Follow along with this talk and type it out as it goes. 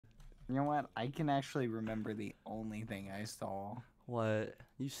You know what? I can actually remember the only thing I stole. What?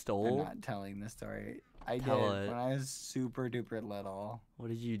 You I'm stole? not telling the story. I Tell did when it. I was super duper little. What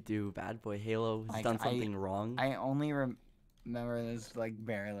did you do? Bad boy Halo has Like done something wrong? I only remember this like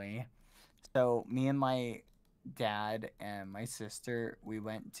barely. So me and my dad and my sister, we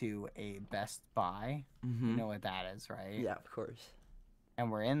went to a Best Buy. You Mm-hmm. know what that is, right? Yeah, of course. And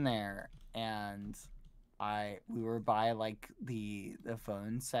we're in there, and we were by like the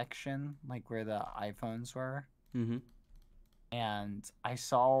phone section, like where the iPhones were, Mm-hmm. and I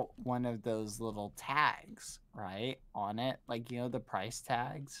saw one of those little tags, right, on it, like the price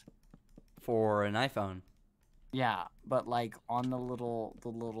tags. For an iPhone. Yeah, but like on the little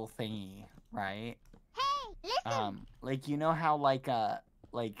thingy, right? Hey, listen. Like how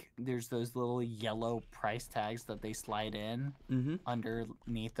like there's those little yellow price tags that they slide in Mm-hmm.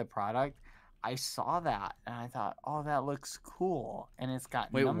 underneath the product. I saw that and I thought, oh, that looks cool, and it's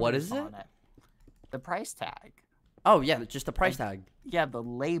got Wait, what numbers is it? on it. The price tag, Oh, yeah, just the price like tag. yeah, the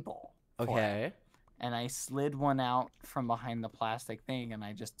label for it. Okay. And I slid one out from behind the plastic thing, and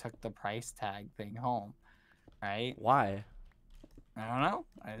I just took the price tag thing home. Right? Why? I don't know.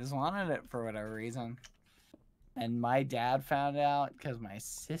 I just wanted it for whatever reason. And my dad found out because my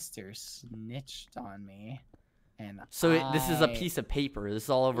sister snitched on me. And So this is a piece of paper. This is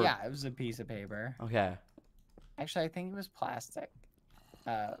all over. Yeah, it was a piece of paper. Okay. Actually, I think it was plastic.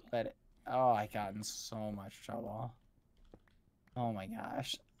 But oh, I got in so much trouble. Oh my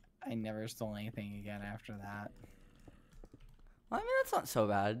gosh. I never stole anything again after that. Well, I mean, that's not so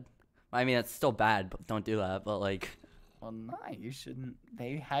bad. I mean, it's still bad, but don't do that. But like, Well, no, you shouldn't.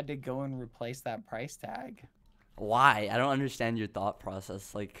 They had to go and replace that price tag. why? I don't understand your thought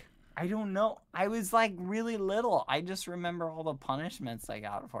process. Like, I don't know. I was like really little. I just remember all the punishments I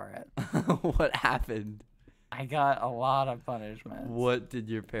got for it. what happened? I got a lot of punishments. What did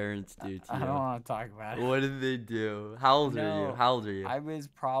your parents do to I you? don't want to talk about it. What did they do? How old are you? No, How old are you? I was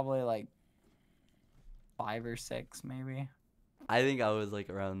probably like 5 or 6, maybe. I think I was like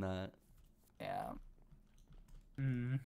around that. Yeah. Mm.